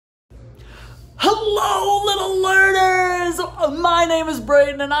Hello, little learners! My name is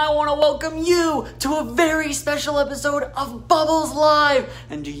Brayden, and I want to welcome you to a very special episode of Bubbles Live.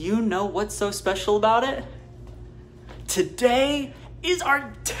 And do you know what's so special about it? Today is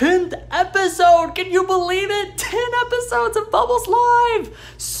our 10th episode. Can you believe it? 10 episodes of Bubbles Live.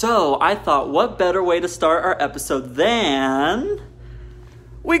 So I thought, what better way to start our episode than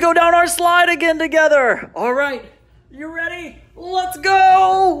we go down our slide again together. All right, you ready? Let's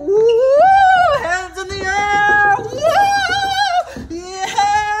go! Woo! Hands in the air! Woo! Yeah!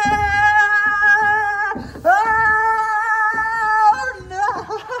 Oh no!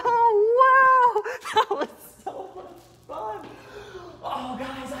 Wow! That was so much fun! Oh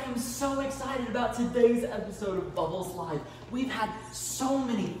guys, I am so excited about today's episode of Bubbles Live. We've had so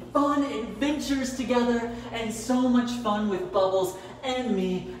many fun adventures together and so much fun with Bubbles and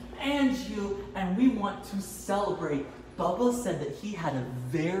me and you, and we want to celebrate. Bubbles said that he had a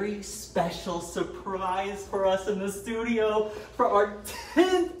very special surprise for us in the studio for our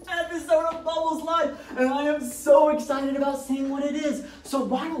 10th episode of Bubbles Live, and I am so excited about seeing what it is. So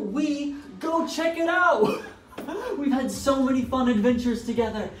why don't we go check it out? We've had so many fun adventures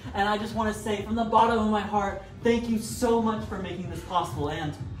together, and I just want to say from the bottom of my heart, thank you so much for making this possible.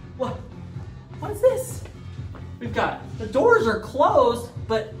 And what is this? We've got, the doors are closed,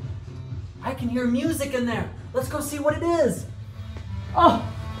 but I can hear music in there. Let's go see what it is. Oh,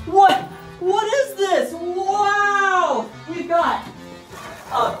 what is this? Wow! We've got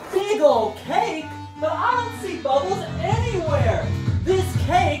a big old cake, but I don't see Bubbles anywhere. This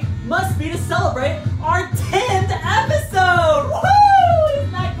cake must be to celebrate our 10th episode. Woo!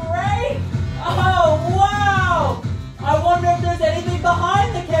 Isn't that great? Oh, wow! I wonder if there's anything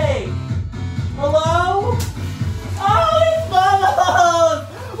behind the cake. Hello? Oh, it's Bubbles!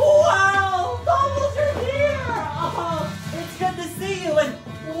 Wow! Bubbles, you're here! Oh, it's good to see you, and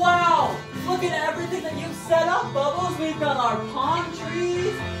wow! Look at everything that you've set up, Bubbles. We've got our palm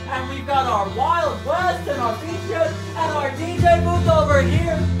trees, and we've got our Wild West, and our beaches, and our DJ booth over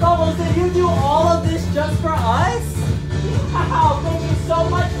here. Bubbles, did you do all of this just for us? Wow, thank you so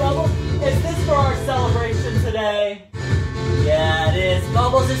much, Bubbles. Is this for our celebration today? Yeah, it is.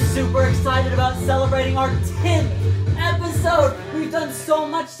 Bubbles is super excited about celebrating our 10th episode. We've done so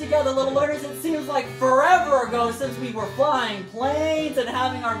much together, little learners. It seems like forever ago since we were flying planes and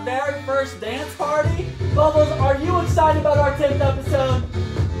having our very first dance party. Bubbles, are you excited about our 10th episode?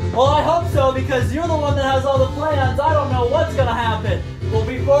 Well, I hope so, because you're the one that has all the plans. I don't know what's gonna happen. Well,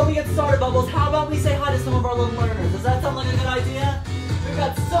 before we get started, Bubbles, how about we say hi to some of our little learners? Does that sound like a good idea? We've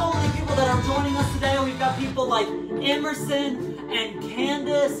got so many people that are joining us today. We've got people like Emerson and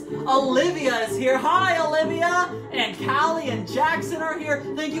Candace. Olivia is here. Hi, Olivia. And Callie and Jackson are here.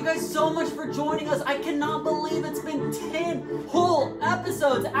 Thank you guys so much for joining us. I cannot believe it's been 10 whole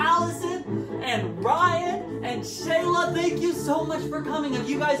episodes. Allison and Ryan and Shayla, thank you so much for coming. Have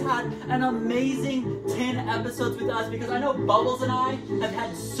you guys had an amazing 10 episodes with us? Because I know Bubbles and I have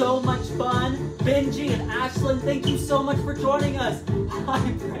had so much fun. Benji and Ashlyn, thank you so much for joining us.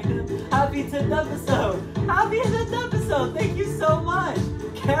 Hi, Brandon. Happy 10th episode. Happy 10th episode. Thank you so much.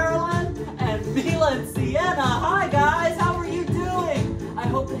 Carolyn and Mila and Sienna. Hi, guys. How are you doing? I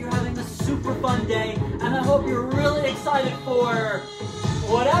hope that you're having a super fun day, and I hope you're really excited for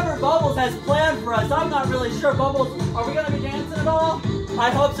whatever Bubbles has planned for us. I'm not really sure. Bubbles, are we going to be dancing at all? I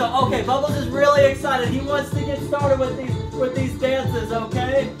hope so. Okay, Bubbles is really excited. He wants to get started with these dances,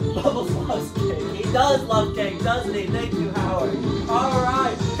 okay? Bubbles loves cake. He does love cake, doesn't he? Thank you, Howard. All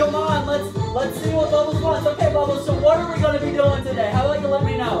right, come on, let's see what Bubbles wants. Okay, Bubbles, so what are we going to be doing today? How about you let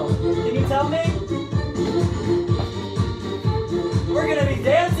me know? Can you tell me? We're going to be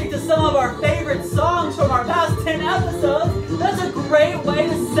dancing to some of our favorite songs from our past 10 episodes. That's a great way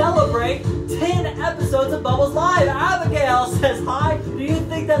to celebrate 10 episodes of Bubbles Live. Abigail says hi. Do you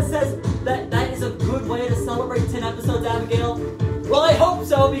think that is a good way to celebrate 10 episodes, Abigail? Well, I hope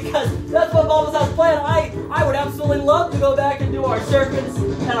so, because that's what Bubbles has planned. I would absolutely love to go back and do our circus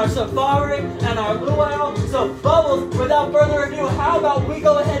and our safari and our luau. So, Bubbles, without further ado, how about we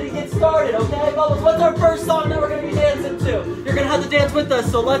go ahead and get started, okay? Bubbles, what's our first song that we're going to be dancing to? You're going to have to dance with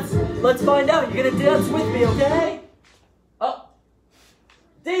us, so let's find out. You're going to dance with me, okay? Oh.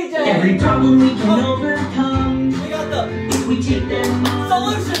 DJ! Every problem we can overcome. We got the if we take them on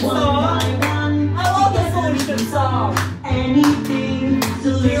solution song. I love the solution song. Anything. Do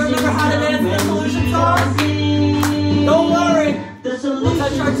you remember how to dance the solution song? Don't worry. We'll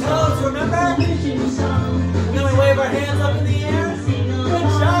touch our toes, remember? And then we wave our hands up in the air. Good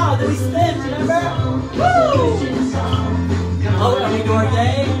job. Then we spin, remember? Woo! Oh, and we do our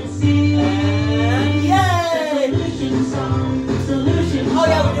yay. And yay! Oh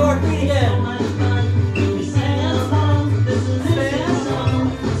yeah, we do our feet again. again. much fun. We sang along the solution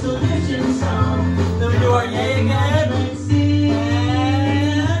song, solution song. Then we do our yay again. Let's sing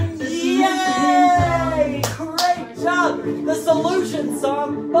And the yay! Great job! The solution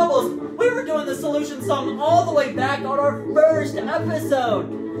song. Bubbles, we were doing the solution song all the way back on our first episode.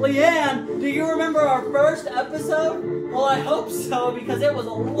 Leanne, do you remember our first episode? Well, I hope so, because it was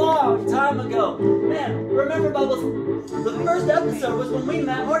a long time ago. Man, remember, Bubbles, the first episode was when we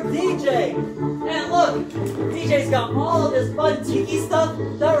met our DJ. And look, DJ's got all of this fun tiki stuff.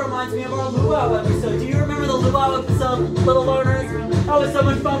 That reminds me of our luau episode. Do you remember the luau episode, little learners? That was so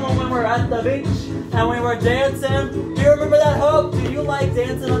much fun when we were at the beach and we were dancing. Do you remember that, Hope? Do you like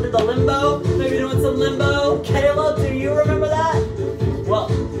dancing under the limbo? Maybe doing some limbo? Caleb, do you remember that? Well,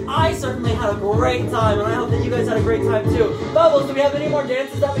 I certainly had a great time, and I hope that you guys had a great time too. Bubbles, do we have any more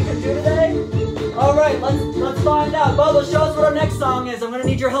dances that we can do today? All right, let's find out. Bubbles, show us what our next song is. I'm gonna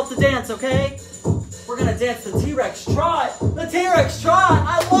need your help to dance, okay? We're gonna dance the T-Rex Trot. The T-Rex Trot.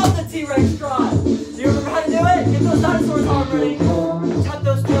 I love the T-Rex Trot. Do you remember how to do it? Get those dinosaurs on ready. Tap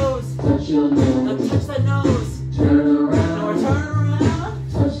those toes. touch your nose, Now touch that nose. turn Now around, we're turning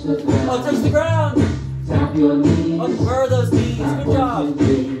around. touch the ground, Oh, touch the ground. tap your knees, Oh, where are those knees? Good job. 1,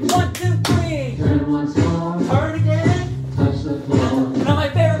 2, 3, 1, 2, 3. turn once more, Turn again. touch the floor, Now my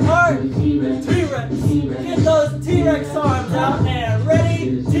favorite part. the T-Rex, T-Rex. Get those T-Rex arms out and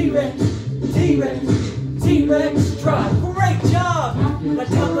ready. T-Rex. T-Rex. T-Rex. Trot. Great job. Now tap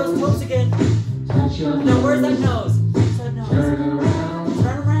those toes again. touch your Now where's that nose, nose? Where's that nose? turn around,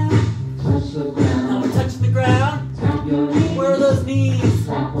 Turn around. touch the Now ground, we're touching the ground. tap your knees, Where are those knees?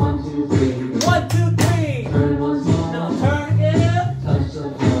 tap 1, 2, 3, 1, 2, 3. turn once Now more, turn again. touch the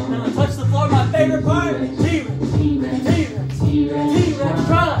floor, Now touch the floor. My favorite part. T-Rex. T-Rex, T-Rex. T-Rex, T-Rex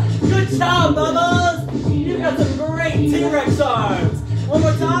trot. Good job, Bubbles. You got some great T-Rex arms. One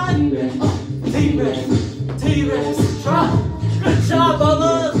more time. Oh, T-Rex. T-Rex trot. Good job,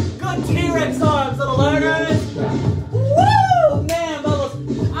 Bubbles. Good T-Rex arms, little learners. Woo! Man,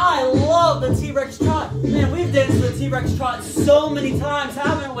 Bubbles, I love the T-Rex trot. Man, we've danced the T-Rex trot so many times,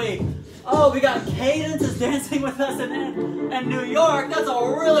 haven't we? Oh, we got Cadence is dancing with us in New York. That's a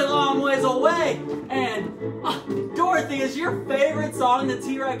really long ways away. And Dorothy, is your favorite song the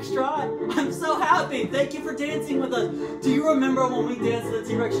T-Rex Trot? I'm so happy. Thank you for dancing with us. Do you remember when we danced the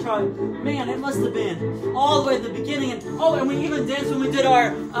T-Rex Trot? Man, it must have been all the way at the beginning. And we even danced when we did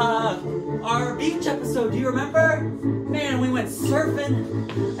our beach episode. Do you remember? Man, we went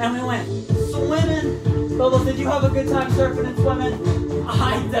surfing and we went swimming. Bubbles, did you have a good time surfing and swimming?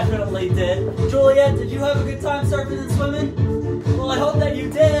 I definitely did. Juliet, did you have a good time surfing and swimming? Well, I hope that you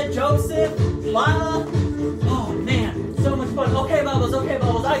did. Joseph, Lila. Oh man, so much fun. Okay, Bubbles,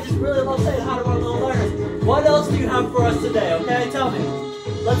 I just really love saying hi to our little learners. What else do you have for us today, okay? Tell me.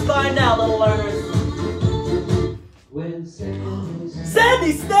 Let's find out, little learners. when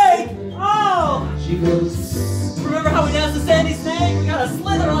Sandy Snake! Oh! she goes, Remember how we danced the Sandy Snake? We gotta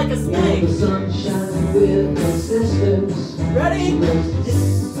slither like a the snake. sunshine with persistence. Ready?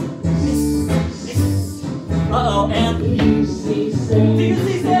 Uh-oh, and You see, do say, you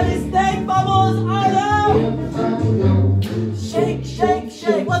see Sandy Snake, Bubbles? I know! if I go, Shake, shake,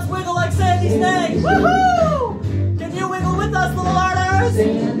 shake. Let's wiggle like Sandy Snake. Woohoo! Can you wiggle with us, little learners?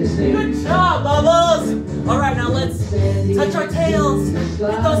 Sandy Snake, Good job, Bubbles. All right, now let's touch our tails.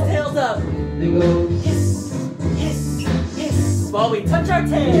 Get those tails up. they go, Hiss, hiss, hiss. While we touch our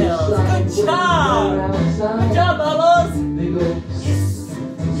tails. Good job. Good job, Bubbles. they go, Hiss,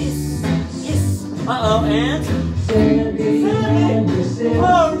 hiss, hiss. Uh-oh, and? Sandy, Sandy. Sandy,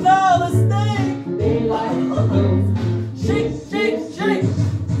 Oh no, the snake. they like to go. Shake, shake, shake.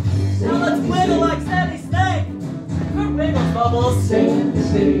 Now let's wiggle like Sandy Snake. Good wiggles, Bubbles. Sandy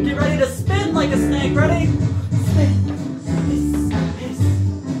Snake, Get ready to spin like a snake. Ready? Spin. Hiss, hiss.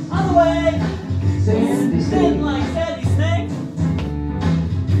 Other way. Sandy Spin Snake, like Sandy Snake.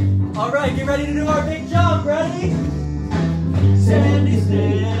 All right, get ready to do our big jump. Ready? Sandy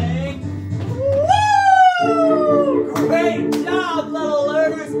Snake. Woo! Great job, little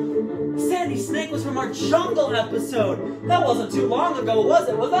learners. Sandy Snake was from our jungle episode. That wasn't too long ago, was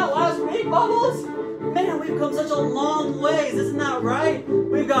it? Was that last week, Bubbles? Man, we've come such a long ways, isn't that right?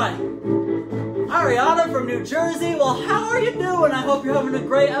 We've got Ariana from New Jersey. Well, how are you doing? I hope you're having a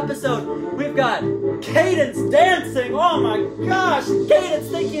great episode. We've got Cadence dancing. Oh my gosh, Cadence,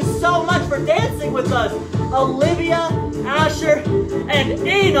 thank you so much for dancing with us. Olivia, Asher, and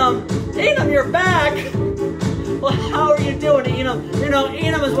Enum. Enum, you're back. Well, how are you doing, Enum? You know,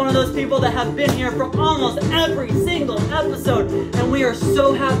 Enum is one of those people that have been here for almost every single episode, and we are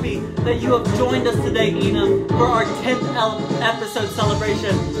so happy that you have joined us today, Enum, for our 10th episode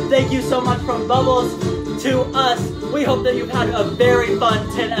celebration. Thank you so much from Bubbles to us. We hope that you've had a very fun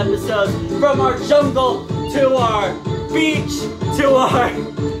 10 episodes, from our jungle to our beach to our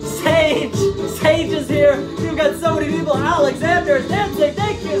sage. Sage is here. You've got so many people. Alexander is dancing.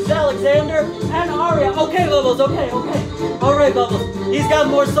 Thank you, Alexander. And Aria. Okay, Bubbles. Okay. All right, Bubbles. He's got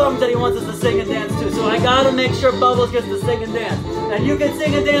more songs that he wants us to sing and dance to, so I gotta make sure Bubbles gets to sing and dance. And you can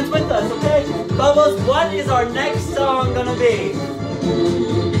sing and dance with us, okay? Bubbles, what is our next song gonna be?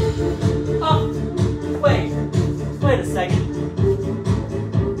 Oh, wait a second.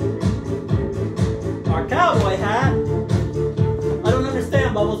 Our cowboy hat? I don't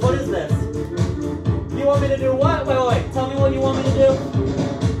understand, Bubbles. What is this? You want me to do what? Wait. Tell me what you want me to do.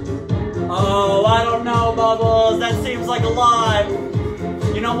 Oh, I don't know, Bubbles. That seems like a lot.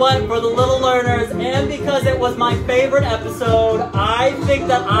 You know what? For the little learners, and because it was my favorite episode, I think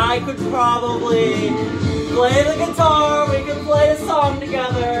that I could probably play the guitar. We can play a song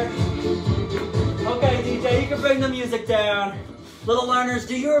together. Okay, DJ, you can bring the music down. Little learners,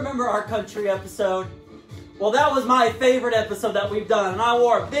 do you remember our country episode? Well, that was my favorite episode that we've done, and I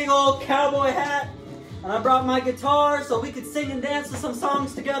wore a big old cowboy hat, and I brought my guitar so we could sing and dance to some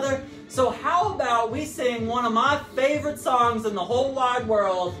songs together. So how about we sing one of my favorite songs in the whole wide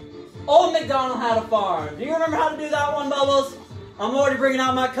world, Old MacDonald Had a Farm. Do you remember how to do that one, Bubbles? I'm already bringing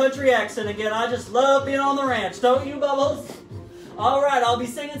out my country accent again. I just love being on the ranch, don't you, Bubbles? All right, I'll be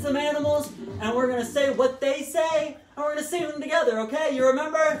singing some animals, and we're going to say what they say, and we're going to sing them together, okay? You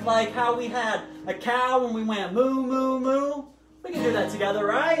remember, like, how we had a cow when we went moo, moo, moo? We can do that together,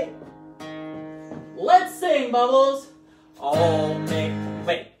 right? Let's sing, Bubbles. Old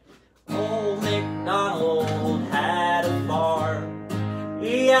MacDonald had a farm,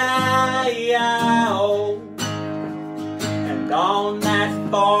 E-I-E-I-O. And on that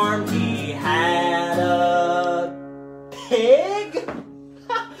farm he had a pig?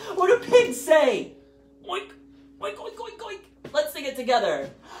 What do pigs say? Oink, oink, oink, oink, oink. Let's sing it together.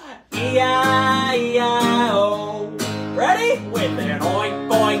 E-I-E-I-O. Ready? With an oink,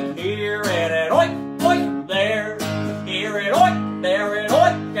 oink here and an oink, oink there. Here and oink, there and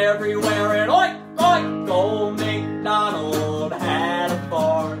oink, everywhere and oink, oink. Old MacDonald had a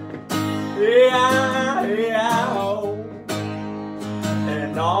farm. E-I-E-I-O.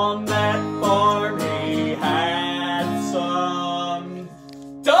 And on that farm he had some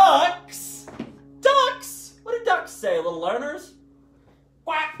ducks. Ducks! What do ducks say, little learners?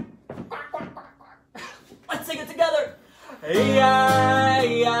 Quack, quack, quack, quack, quack. Let's sing it together.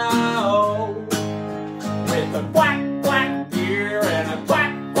 E-I-E-I-O. With a quack, quack here and a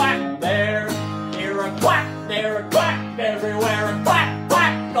quack, quack there. Here a quack, there a quack, everywhere a quack,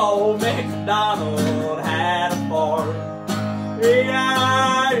 quack. Old MacDonald had a farm.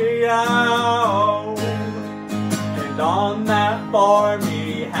 E-I-E-I-O. And on that farm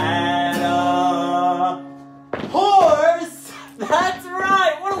he had a horse. That's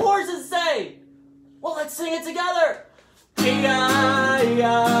right. What do horses say? Well, let's sing it together. E-I-E-I-O.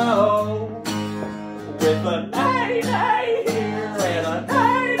 With a neigh-neigh here and a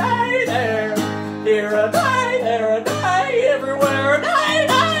neigh-neigh there. Here a neigh, there a neigh, everywhere a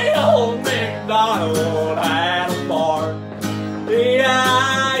neigh-neigh. Old MacDonald had a farm.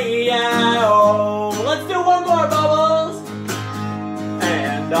 E-I-E-I-O. Let's do one more, Bubbles.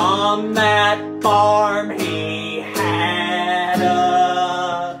 And on that farm he had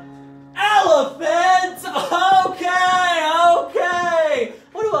a elephant. Okay.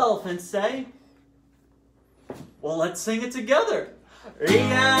 What do elephants say? Well, let's sing it together.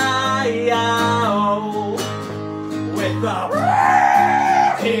 E-I-E-I-O. With a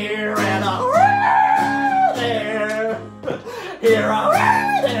here and a there. Here a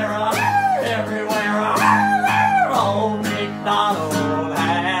there a everywhere a Old MacDonald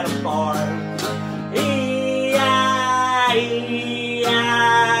had a farm. E-I-E-I-O.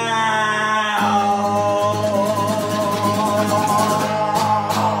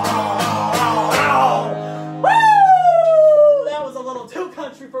 Woo! That was a little too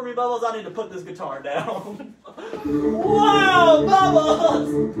country for me, Bubbles. I need to put this guitar down. Wow, Bubbles!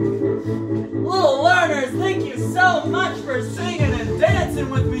 Little learners, thank you so much for singing and dancing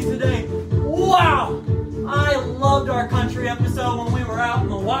with me today. Wow! I loved our country episode when we were out in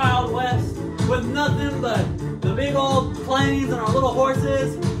the Wild West with nothing but the big old plains and our little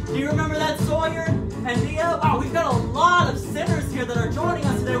horses. Do you remember that, Sawyer and Nia? Wow, we've got a lot of singers here that are joining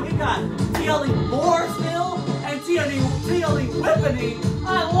us today. We've got T.L.E. Mooresville and T.L.E. Whippany.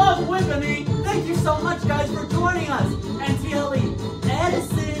 I love Whippany. thank you so much, guys, for joining us. And TLE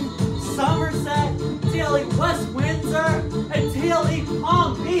Edison, Somerset, TLE West Windsor, and TLE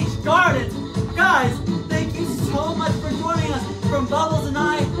Palm Beach Gardens. Guys, thank you so much for joining us. From Bubbles and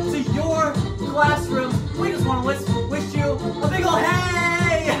I to your classroom, we just want to wish you a big ol'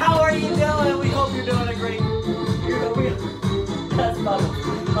 hey! How are you doing? We hope you're doing a great. That's Bubbles.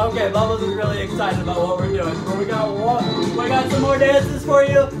 Okay, Bubbles is really excited about what we're doing. But we got some more dances for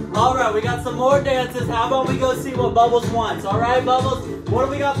you. All right, we got some more dances. How about we go see what Bubbles wants? All right, Bubbles, what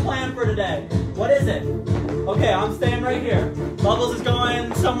do we got planned for today? What is it? Okay, I'm staying right here. Bubbles is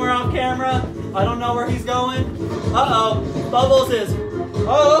going somewhere off camera. I don't know where he's going. Uh-oh, Bubbles is.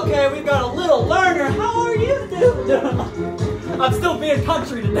 Oh, okay, we've got a little learner. How are you doing? I'm still being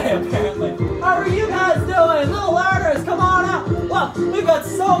country today, apparently. How are you guys doing? Little learners, come on out. Well, we've got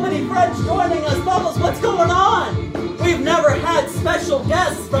so many friends joining us. Bubbles, what's going on? We've never had special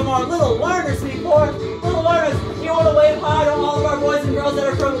guests from our little learners before. Little learners, you want to wave hi to all of our boys and girls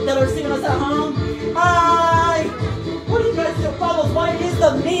that are seeing us at home? Hi! What do you guys do? Bubbles, what is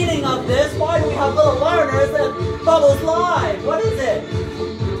the meaning of this? Why do we have little learners at Bubbles Live? What is it?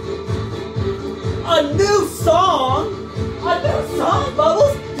 A new song? A new song,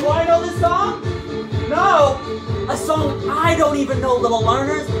 Bubbles? Do I know this song? No. A song I don't even know, little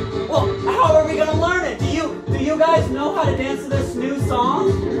learners. Well, how are we gonna learn it? Do you guys know how to dance to this new song?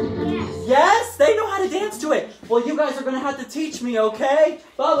 Yes. Yes? They know how to dance to it. Well, you guys are gonna have to teach me, okay?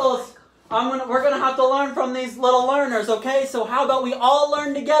 Bubbles, we're gonna have to learn from these little learners, okay? So how about we all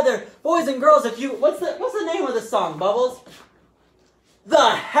learn together? Boys and girls, what's the name of the song, Bubbles? The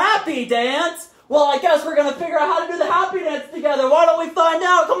Happy Dance? Well, I guess we're gonna figure out how to do the happy dance together. Why don't we find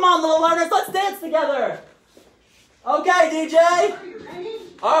out? Come on, little learners, let's dance together. Okay, DJ. Are you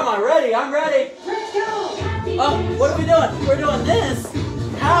ready? Am I ready? I'm ready. Let's go. Happy What are we doing? We're doing this.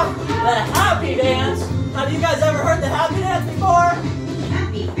 The happy dance. Have you guys ever heard the happy dance before?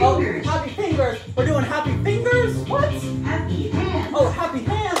 Happy fingers. Oh, happy fingers. We're doing happy fingers? What? Happy hands. Oh, happy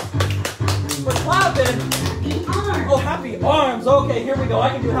hands. We're clapping. Happy arms. Oh, happy arms. Okay, here we go. I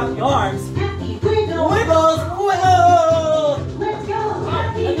can do happy arms. Happy wiggles. Wiggles. Wiggles. Let's go.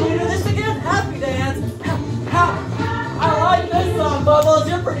 Happy And do we do this again? Happy dance. I like this song, Bubbles.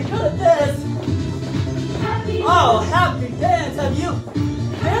 You're pretty good at this. Happy Oh, happy dance. Have you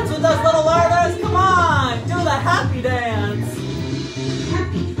danced with us, little learners? Come on. Do the happy dance.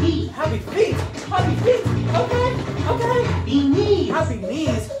 Happy feet. Happy feet. Happy feet. Okay. Okay. Happy knees. Happy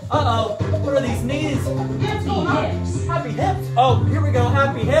knees. Uh-oh. What are these knees? Happy hips. Happy hips. Oh, here we go.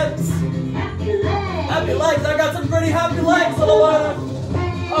 Happy hips. Happy legs. Happy legs. I got some pretty happy legs, little learner.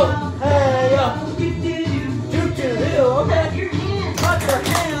 Oh, hey, do-do-do. Okay. Your hands. Touch your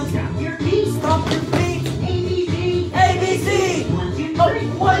hands. Drop your feet. Stomp your feet. ABC. ABC. 1, 2, 3. Oh,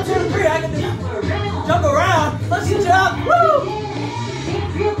 1, 2, 3. I can do that. Jump around. Jump around. Let's jump. Woo!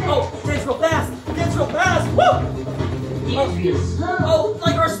 Dance real fast. Oh, dance real fast. Dance real fast. Woo! Dance real slow. Oh,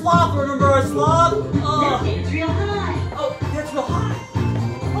 like our sloth. Remember our sloth? Now dance real high. Oh, dance real high.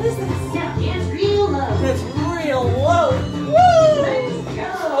 What is this? Now dance real low. Dance real low. Woo! Let's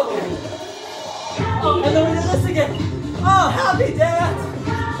go. Okay. Oh, and then we do this again. Oh, happy dance.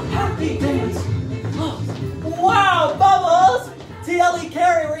 Happy dance. Oh, wow, Bubbles. TLE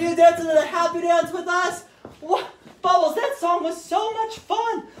Carrie, were you dancing to the happy dance with us? What? Bubbles, that song was so much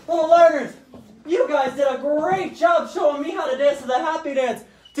fun. Little learners, you guys did a great job showing me how to dance to the happy dance.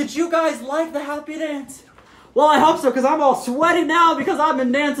 Did you guys like the happy dance? Well, I hope so, because I'm all sweaty now because I've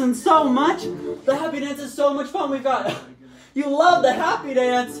been dancing so much. The happy dance is so much fun. We've got, you love the happy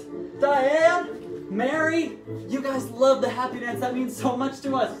dance. Diane, Mary, you guys love the happy dance. That means so much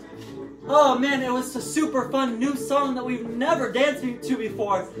to us. Oh man, it was a super fun new song that we've never danced to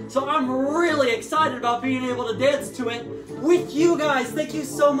before. So I'm really excited about being able to dance to it with you guys. Thank you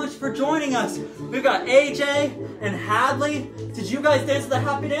so much for joining us. We've got AJ and Hadley. Did you guys dance the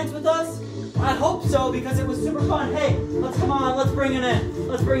happy dance with us? I hope so, because it was super fun. Hey, let's bring it in.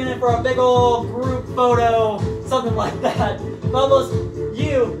 Let's bring it in for a big old group photo, something like that. Bubbles,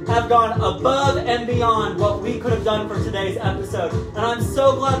 you have gone above and beyond what we could have done for today's episode. And I'm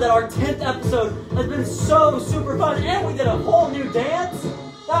so glad that our 10th episode has been so super fun, and we did a whole new dance.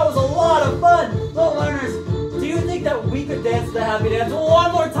 That was a lot of fun. Little learners, do you think that we could dance the happy dance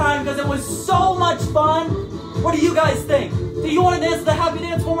one more time, because it was so much fun? What do you guys think? Do you want to dance the happy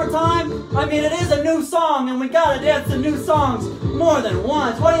dance one more time? I mean, it is a new song, and we gotta dance the new songs more than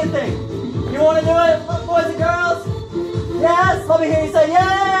once. What do you think? You want to do it, boys and girls? Yes? Let me hear you say,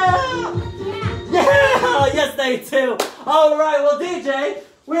 yeah! Yeah! Yes, they do. All right, well, DJ,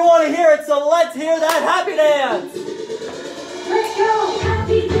 we want to hear it, so let's hear that happy dance. Let's go.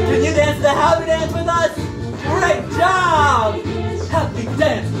 Happy dance. Can you dance the happy dance with us? Great job! Happy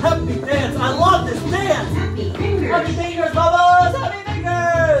dance, happy dance. I love this dance. Happy fingers. Happy fingers, Bubbles, happy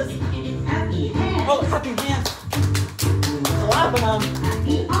fingers. Happy hands. Oh, happy hands. Clapping them.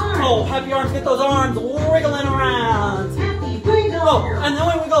 Happy arms. Oh, happy arms, get those arms wiggling around. Happy wiggle. Oh, and then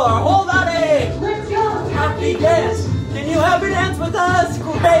we wiggle our whole body. Let's go. Happy dance. Can you happy dance with us?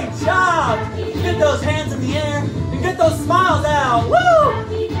 Great job. Get those hands in the air and get those smiles out. Woo!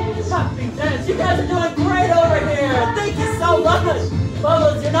 Happy dance. Happy dance. You guys are doing great over here. Thank you so much.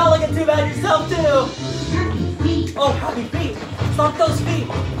 Bubbles, you're not looking too bad yourself too. Happy feet. Oh, happy feet. Stomp those feet.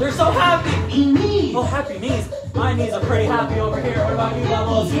 They're so happy. Happy knees. Oh, happy knees. My knees are pretty happy over here. What about you,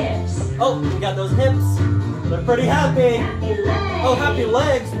 Bubbles? Hips. Oh, we got those hips. They're pretty happy. Happy legs. Oh, happy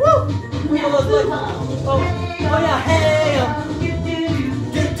legs. Woo! Wiggle those legs. Oh yeah. Hey.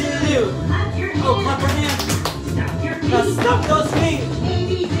 Do. Oh, clap your hands. Now stop those feet.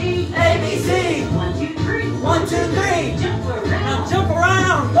 ABC. 1, 2, 3. 1, 2, 3. Jump around. Now jump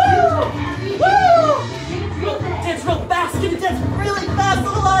around. Woo! Woo! Dance real fast. Can you dance really fast,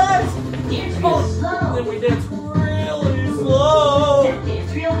 little letters? Dance real Oh, slow. then we dance really slow.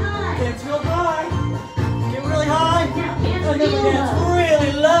 Dance real high. Dance real high. Get really high. Now dance And then real we dance low.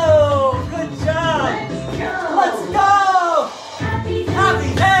 really low. Good job. Let's Let's go. go. Happy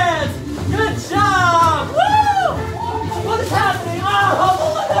Happy dance. Good job. Woo! What is happening? Oh,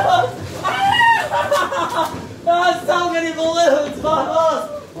 balloons. Ah, so many balloons, Bubbles.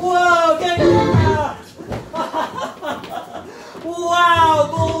 Whoa, get wow,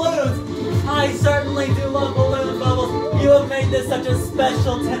 balloons. I certainly do love balloons, Bubbles. You have made this such a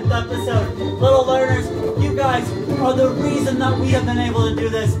special 10th episode. Little learners, you guys are the reason that we have been able to do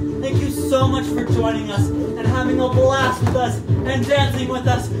this. Thank you so much for joining us and having a blast with us and dancing with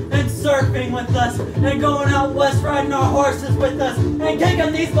us and surfing with us and going out west riding our horses with us and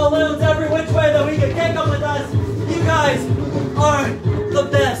kicking these balloons every which way that we can kick them with us. You guys are the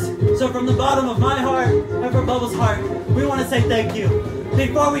best. So from the bottom of my heart and from Bubbles' heart, we want to say thank you.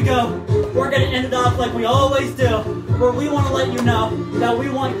 Before we go, we're going to end it off like we always do, where we want to let you know that we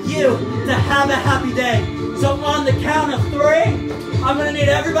want you to have a happy day. So on the count of 3, I'm going to need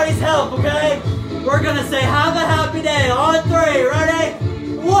everybody's help, okay? We're going to say have a happy day on 3. Ready?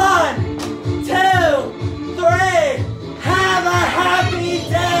 1, 2, 3. Have a happy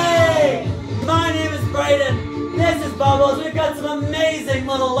day. My name is Brayden. This is Bubbles. We've got some amazing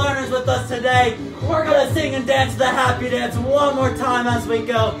little learners with us today. We're going to sing and dance the happy dance one more time as we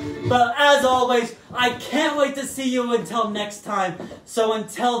go. But as always, I can't wait to see you until next time. So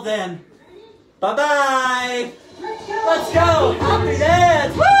until then, bye-bye. Let's go. Happy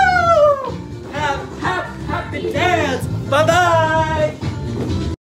dance. Woo! Happy dance. Bye-bye.